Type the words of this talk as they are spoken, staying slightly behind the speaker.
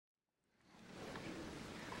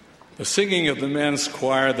The singing of the men's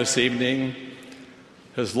choir this evening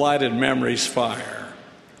has lighted memory's fire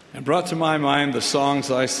and brought to my mind the songs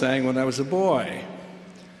I sang when I was a boy.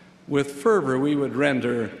 With fervor we would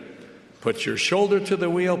render, "Put your shoulder to the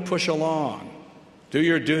wheel, push along. Do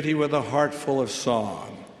your duty with a heart full of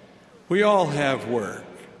song. We all have work.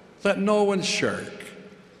 Let no one shirk.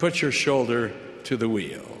 Put your shoulder to the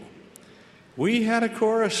wheel." We had a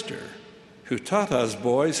chorister who taught us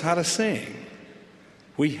boys how to sing.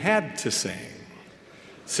 We had to sing.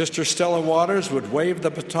 Sister Stella Waters would wave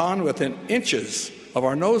the baton within inches of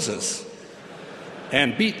our noses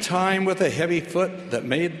and beat time with a heavy foot that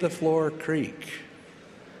made the floor creak.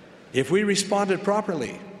 If we responded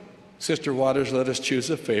properly, Sister Waters let us choose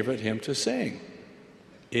a favorite hymn to sing.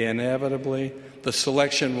 Inevitably, the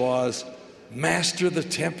selection was, "Master, the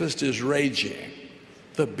tempest is raging.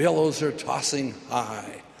 The billows are tossing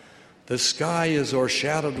high. The sky is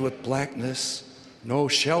o'ershadowed with blackness. No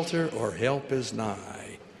shelter or help is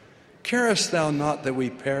nigh. Carest thou not that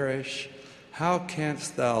we perish? How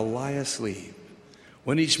canst thou lie asleep,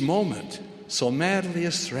 when each moment so madly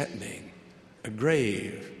is threatening a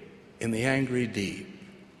grave in the angry deep?"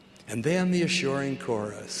 And then the assuring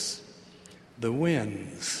chorus, "The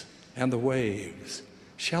winds and the waves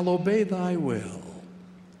shall obey thy will.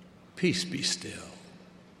 Peace be still,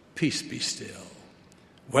 peace be still.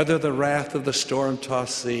 Whether the wrath of the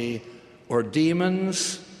storm-tossed sea, or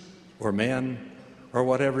demons, or men, or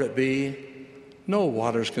whatever it be, no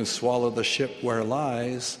waters can swallow the ship where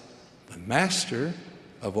lies the Master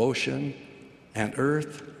of ocean and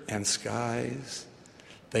earth and skies.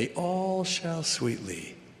 They all shall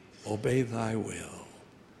sweetly obey thy will.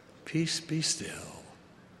 Peace be still,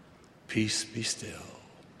 peace be still.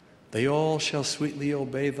 They all shall sweetly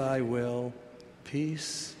obey thy will.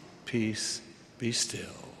 Peace, peace, be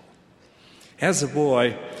still." As a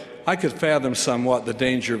boy, I could fathom somewhat the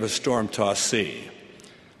danger of a storm-tossed sea.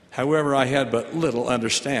 However, I had but little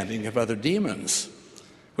understanding of other demons,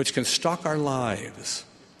 which can stalk our lives,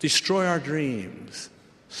 destroy our dreams,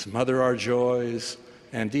 smother our joys,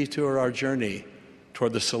 and detour our journey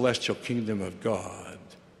toward the celestial kingdom of God.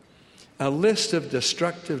 A list of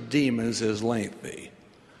destructive demons is lengthy,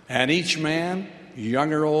 and each man,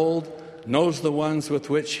 young or old, knows the ones with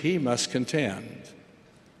which he must contend.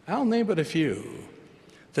 I'll name but a few.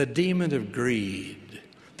 The demon of greed,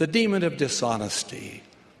 the demon of dishonesty,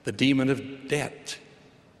 the demon of debt,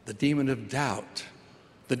 the demon of doubt,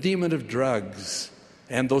 the demon of drugs,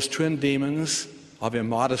 and those twin demons of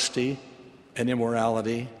immodesty and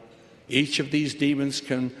immorality. Each of these demons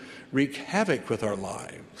can wreak havoc with our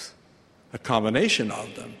lives. A combination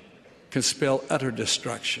of them can spell utter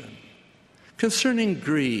destruction. Concerning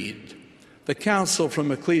greed, the counsel from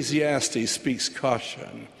Ecclesiastes speaks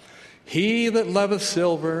caution. "He that loveth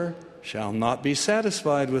silver shall not be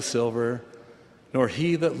satisfied with silver, nor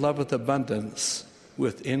he that loveth abundance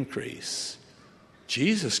with increase."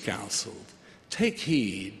 Jesus counseled, "Take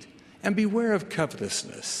heed and beware of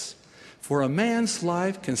covetousness, for a man's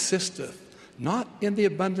life consisteth not in the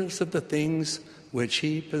abundance of the things which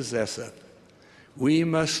he possesseth." We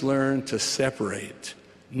must learn to separate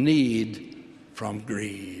need from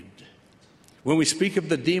greed. When we speak of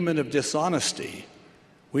the demon of dishonesty,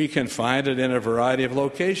 we can find it in a variety of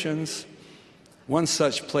locations. One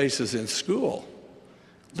such place is in school.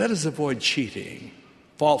 Let us avoid cheating,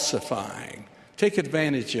 falsifying, take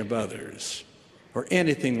advantage of others, or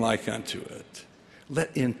anything like unto it.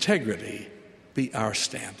 Let integrity be our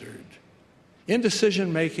standard. In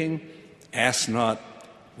decision-making, ask not,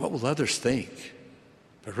 "What will others think?"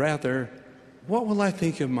 but rather, "What will I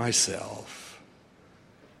think of myself?"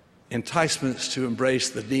 Enticements to embrace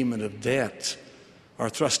the demon of debt are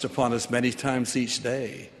thrust upon us many times each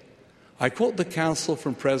day. I quote the counsel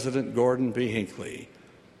from President Gordon B. Hinckley,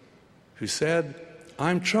 who said,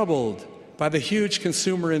 "I'm troubled by the huge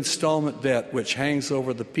consumer installment debt which hangs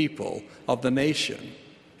over the people of the nation,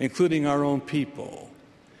 including our own people.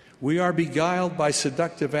 We are beguiled by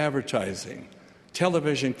seductive advertising.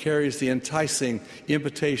 Television carries the enticing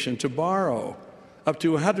invitation to borrow up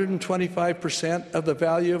to 125% of the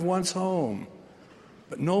value of one's home.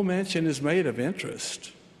 But no mention is made of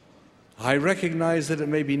interest. I recognize that it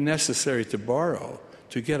may be necessary to borrow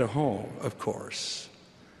to get a home, of course.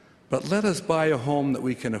 But let us buy a home that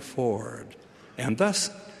we can afford, and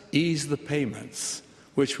thus ease the payments,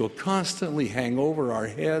 which will constantly hang over our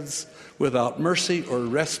heads without mercy or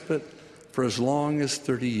respite for as long as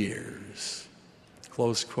 30 years.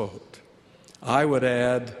 Close quote. I would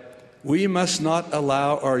add, we must not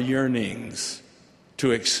allow our yearnings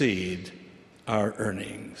to exceed our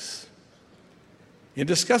earnings. In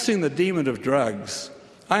discussing the demon of drugs,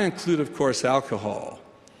 I include, of course, alcohol.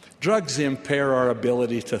 Drugs impair our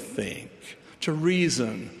ability to think, to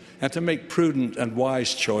reason, and to make prudent and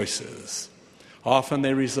wise choices. Often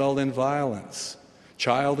they result in violence,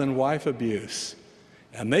 child and wife abuse,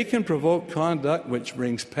 and they can provoke conduct which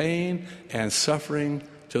brings pain and suffering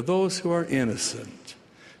to those who are innocent.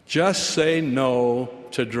 Just say no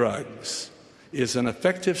to drugs is an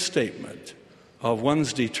effective statement of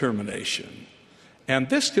one's determination. And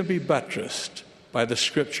this can be buttressed by the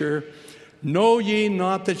scripture, "Know ye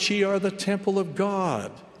not that ye are the temple of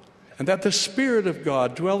God, and that the Spirit of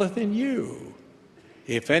God dwelleth in you?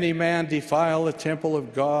 If any man defile the temple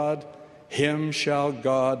of God, him shall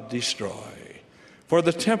God destroy. For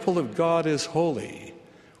the temple of God is holy,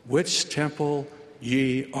 which temple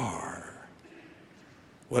ye are."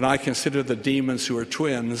 When I consider the demons who are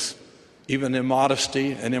twins, even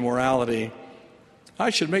immodesty and immorality, I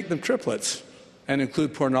should make them triplets and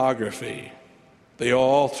include pornography. They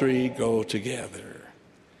all three go together.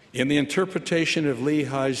 In the interpretation of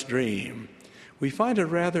Lehi's dream, we find a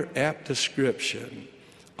rather apt description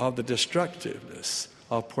of the destructiveness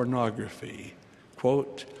of pornography.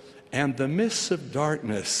 Quote, "And the mists of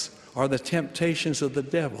darkness are the temptations of the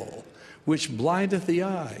devil, which blindeth the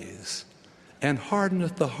eyes, and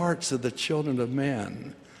hardeneth the hearts of the children of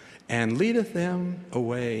men, and leadeth them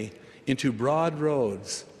away into broad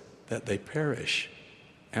roads, that they perish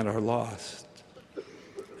and are lost."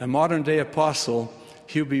 A modern-day apostle,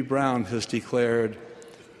 Hugh B. Brown, has declared,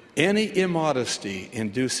 "Any immodesty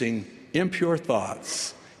inducing impure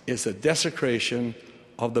thoughts is a desecration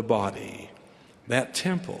of the body, that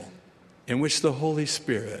temple in which the Holy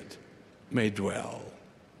Spirit may dwell."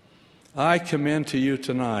 I commend to you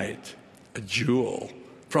tonight a jewel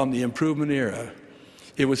from the Improvement era.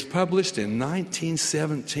 It was published in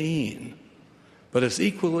 1917, but is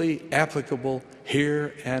equally applicable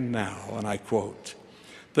here and now, and I quote,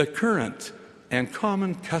 "The current and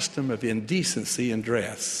common custom of indecency in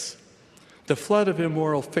dress, the flood of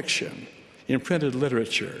immoral fiction in printed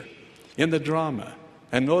literature, in the drama,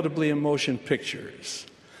 and notably in motion pictures,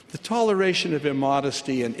 the toleration of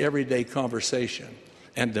immodesty in everyday conversation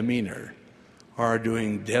and demeanor are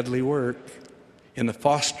doing deadly work in the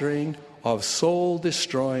fostering of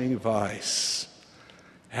soul-destroying vice."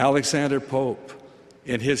 Alexander Pope,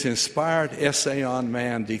 in his inspired essay on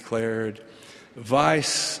man, declared,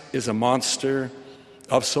 "Vice is a monster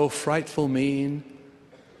of so frightful mien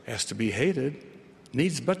as to be hated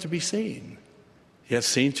needs but to be seen. Yet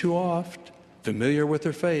seen too oft, familiar with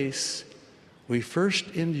her face, we first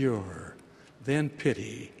endure, then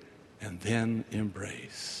pity, and then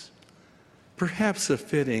embrace." Perhaps a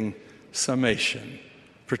fitting summation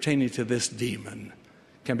pertaining to this demon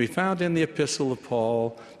can be found in the epistle of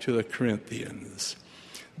Paul to the Corinthians.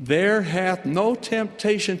 "There hath no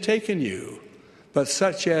temptation taken you, but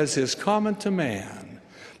such as is common to man.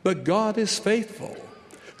 But God is faithful,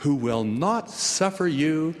 who will not suffer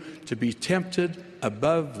you to be tempted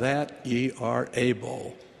above that ye are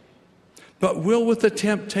able, but will with the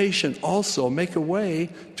temptation also make a way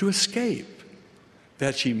to escape,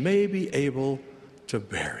 that ye may be able to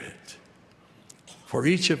bear it." For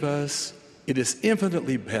each of us, it is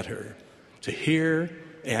infinitely better to hear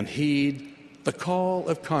and heed the call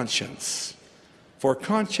of conscience, for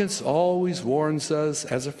conscience always warns us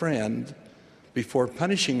as a friend before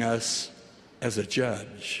punishing us as a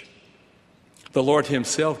judge. The Lord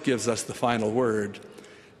himself gives us the final word,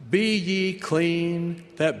 "Be ye clean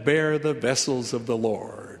that bear the vessels of the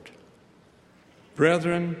Lord."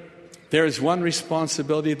 Brethren, there is one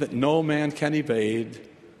responsibility that no man can evade.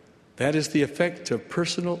 That is the effect of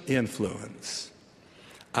personal influence.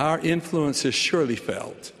 Our influence is surely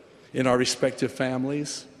felt in our respective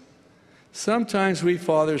families. Sometimes we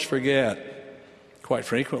fathers forget, quite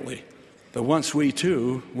frequently, that once we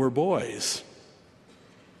too were boys.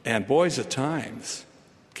 And boys at times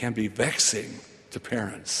can be vexing to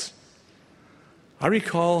parents. I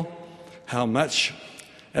recall how much,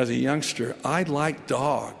 as a youngster, I liked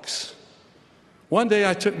dogs. One day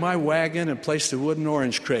I took my wagon and placed a wooden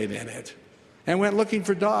orange crate in it and went looking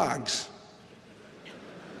for dogs.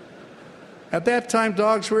 At that time,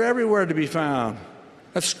 dogs were everywhere to be found.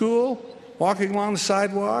 At school, walking along the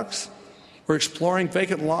sidewalks, or exploring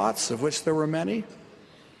vacant lots, of which there were many.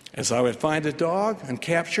 As I would find a dog and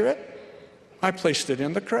capture it, I placed it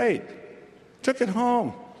in the crate, took it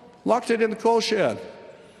home, locked it in the coal shed,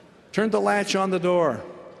 turned the latch on the door.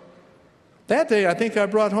 That day, I think I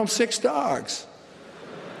brought home 6 dogs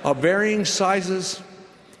of varying sizes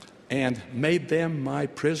and made them my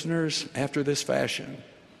prisoners after this fashion.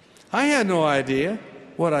 I had no idea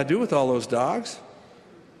what I'd do with all those dogs,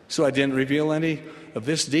 so I didn't reveal any of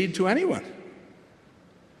this deed to anyone.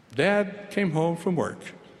 Dad came home from work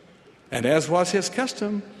and as was his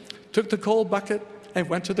custom, took the coal bucket and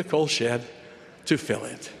went to the coal shed to fill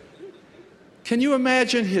it. Can you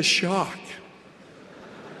imagine his shock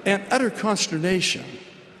and utter consternation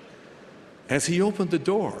as he opened the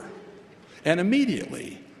door and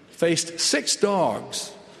immediately faced 6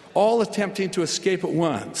 dogs, all attempting to escape at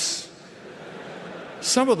once?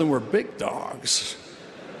 Some of them were big dogs.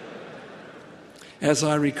 As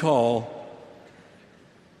I recall,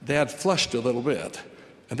 Dad flushed a little bit,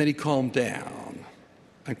 and then he calmed down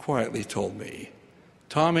and quietly told me,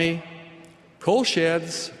 "Tommy, coal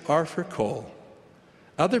sheds are for coal.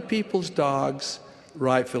 Other people's dogs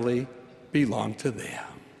rightfully belong to them."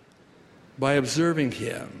 By observing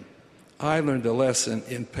him, I learned a lesson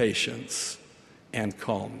in patience and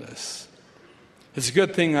calmness. It's a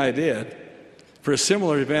good thing I did, for a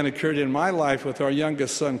similar event occurred in my life with our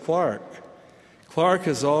youngest son, Clark. Clark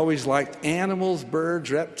has always liked animals,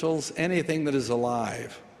 birds, reptiles, anything that is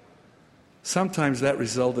alive. Sometimes that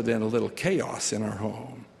resulted in a little chaos in our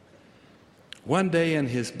home. One day in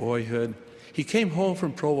his boyhood, he came home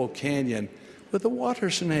from Provo Canyon with a water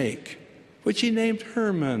snake, which he named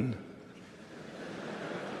Herman.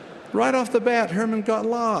 Right off the bat, Herman got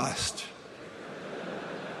lost.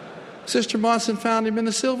 Sister Monson found him in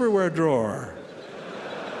the silverware drawer.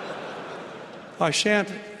 I shan't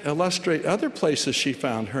illustrate other places she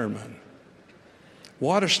found Herman.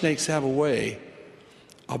 Water snakes have a way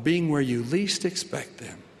of being where you least expect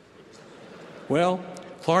them. Well,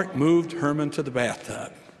 Clark moved Herman to the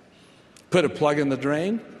bathtub, put a plug in the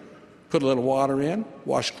drain, put a little water in,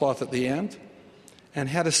 washcloth at the end, and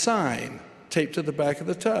had a sign taped to the back of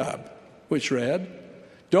the tub, which read,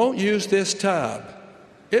 "Don't use this tub.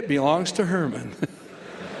 It belongs to Herman."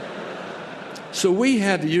 So we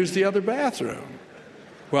had to use the other bathroom,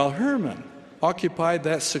 while Herman occupied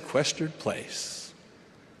that sequestered place.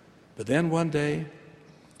 But then one day,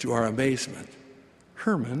 to our amazement,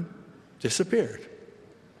 Herman disappeared.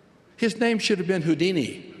 His name should have been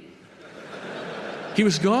Houdini. He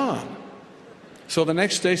was gone. So the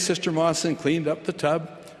next day, Sister Monson cleaned up the tub,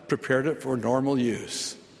 prepared it for normal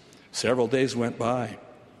use. Several days went by.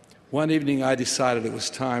 One evening, I decided it was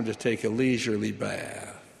time to take a leisurely bath.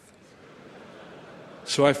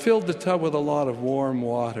 So I filled the tub with a lot of warm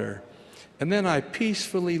water, and then I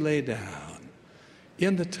peacefully lay down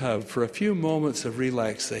in the tub for a few moments of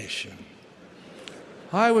relaxation.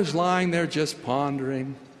 I was lying there just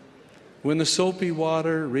pondering when the soapy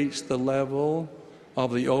water reached the level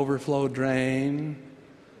of the overflow drain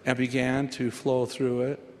and began to flow through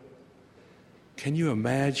it. Can you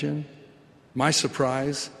imagine my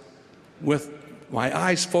surprise with my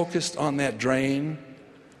eyes focused on that drain?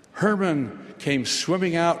 Herman came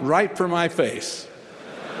swimming out right for my face.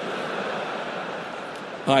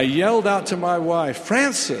 I yelled out to my wife,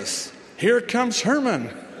 "Frances, here comes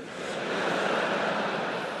Herman."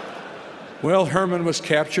 Well, Herman was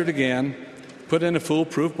captured again, put in a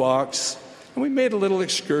foolproof box, and we made a little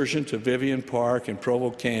excursion to Vivian Park and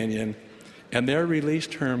Provo Canyon, and there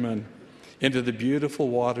released Herman into the beautiful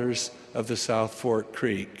waters of the South Fork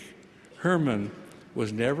Creek. Herman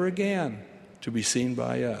was never again to be seen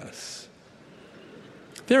by us.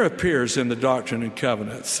 There appears in the Doctrine and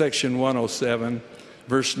Covenants, section 107,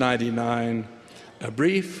 verse 99, a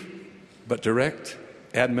brief but direct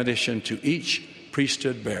admonition to each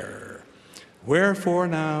priesthood bearer. "Wherefore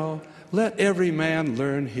now, let every man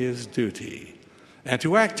learn his duty, and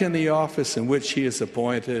to act in the office in which he is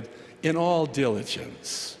appointed in all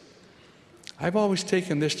diligence." I've always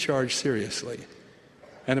taken this charge seriously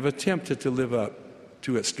and have attempted to live up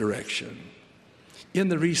to its direction. In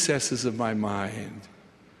the recesses of my mind,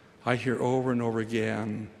 I hear over and over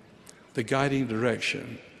again the guiding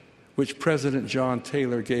direction which President John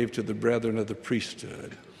Taylor gave to the brethren of the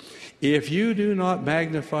priesthood. If you do not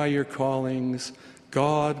magnify your callings,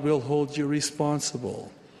 God will hold you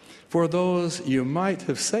responsible for those you might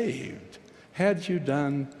have saved had you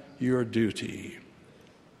done your duty.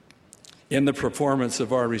 In the performance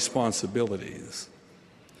of our responsibilities,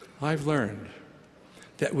 I've learned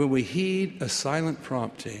that when we heed a silent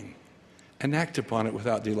prompting and act upon it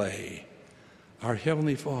without delay, our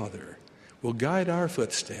Heavenly Father will guide our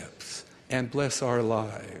footsteps and bless our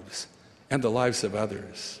lives and the lives of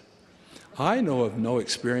others. I know of no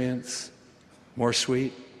experience more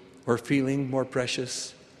sweet or feeling more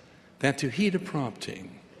precious than to heed a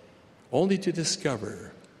prompting, only to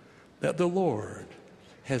discover that the Lord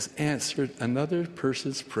has answered another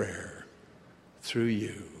person's prayer through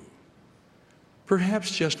you.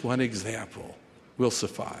 Perhaps just one example will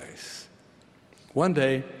suffice. One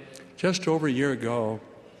day, just over a year ago,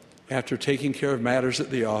 after taking care of matters at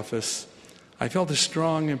the office, I felt a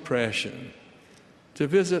strong impression to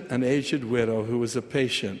visit an aged widow who was a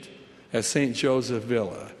patient at St. Joseph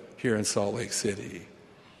Villa here in Salt Lake City.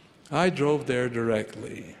 I drove there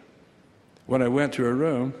directly. When I went to her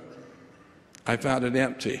room, I found it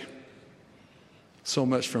empty. So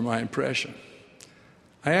much for my impression.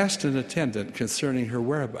 I asked an attendant concerning her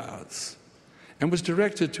whereabouts and was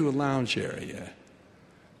directed to a lounge area.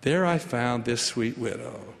 There I found this sweet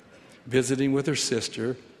widow, visiting with her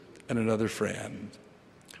sister and another friend.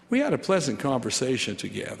 We had a pleasant conversation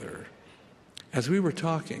together. As we were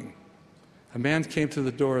talking, a man came to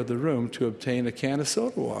the door of the room to obtain a can of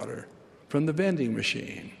soda water from the vending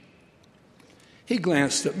machine. He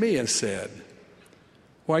glanced at me and said,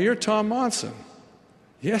 "Why, you're Tom Monson."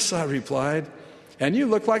 "Yes," I replied, "and you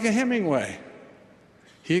look like a Hemingway."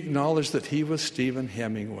 He acknowledged that he was Stephen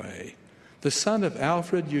Hemingway, the son of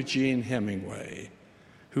Alfred Eugene Hemingway,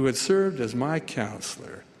 who had served as my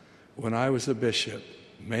counselor when I was a bishop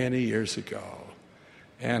many years ago,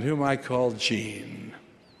 and whom I called Gene.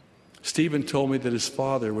 Stephen told me that his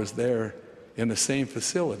father was there in the same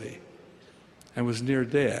facility and was near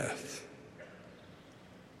death.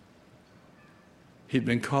 He'd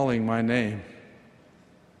been calling my name,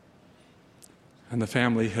 and the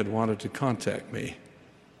family had wanted to contact me,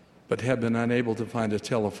 but had been unable to find a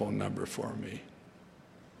telephone number for me.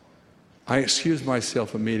 I excused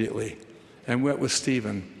myself immediately and went with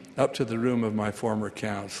Stephen up to the room of my former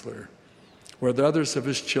counselor, where the others of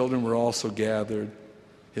his children were also gathered,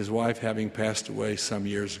 his wife having passed away some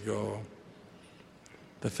years ago.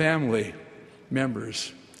 The family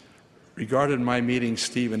members regarded my meeting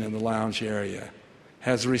Stephen in the lounge area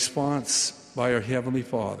as a response by our Heavenly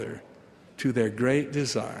Father to their great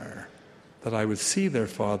desire that I would see their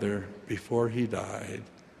father before he died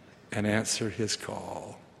and answer his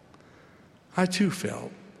call. I too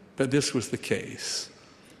felt that this was the case,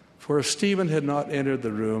 for if Stephen had not entered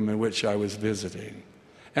the room in which I was visiting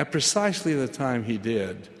at precisely the time he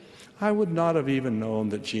did, I would not have even known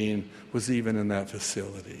that Gene was even in that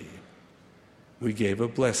facility. We gave a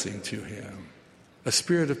blessing to him. A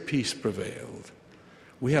spirit of peace prevailed.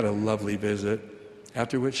 We had a lovely visit,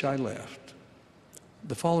 after which I left.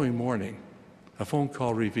 The following morning, a phone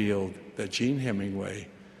call revealed that Gene Hemingway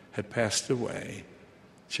had passed away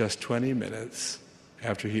just 20 minutes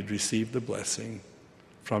after he'd received the blessing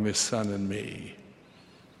from his son and me.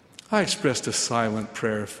 I expressed a silent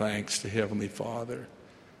prayer of thanks to Heavenly Father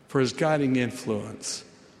for his guiding influence,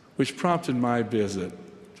 which prompted my visit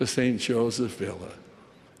to St. Joseph Villa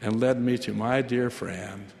and led me to my dear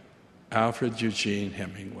friend, Alfred Eugene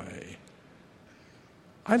Hemingway.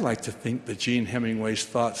 I'd like to think that Gene Hemingway's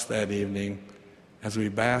thoughts that evening, as we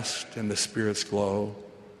basked in the Spirit's glow,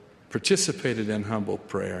 participated in humble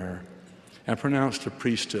prayer, and pronounced a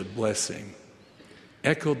priesthood blessing,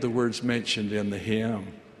 echoed the words mentioned in the hymn,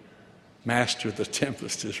 "Master, the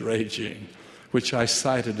tempest is raging," which I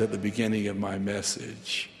cited at the beginning of my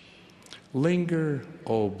message. "Linger,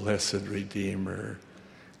 O blessed Redeemer,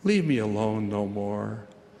 leave me alone no more,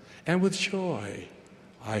 and with joy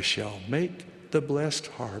I shall make the blessed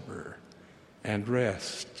harbor and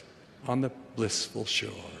rest on the blissful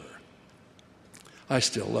shore." I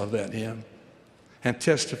still love that hymn and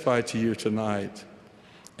testify to you tonight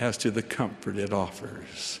as to the comfort it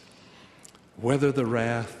offers. Whether the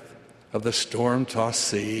wrath of the storm-tossed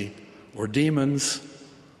sea or demons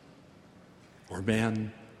or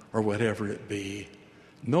men or whatever it be,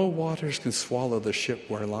 no waters can swallow the ship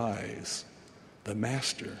where lies the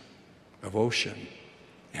Master of ocean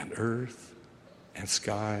and earth and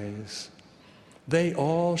skies. They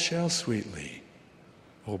all shall sweetly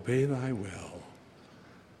obey thy will.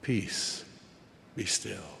 Peace, be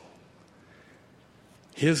still.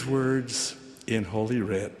 His words in Holy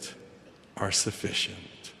Writ are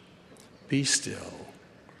sufficient. Be still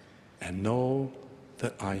and know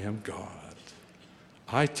that I am God.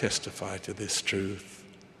 I testify to this truth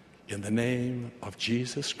in the name of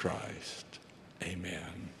Jesus Christ.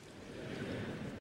 Amen.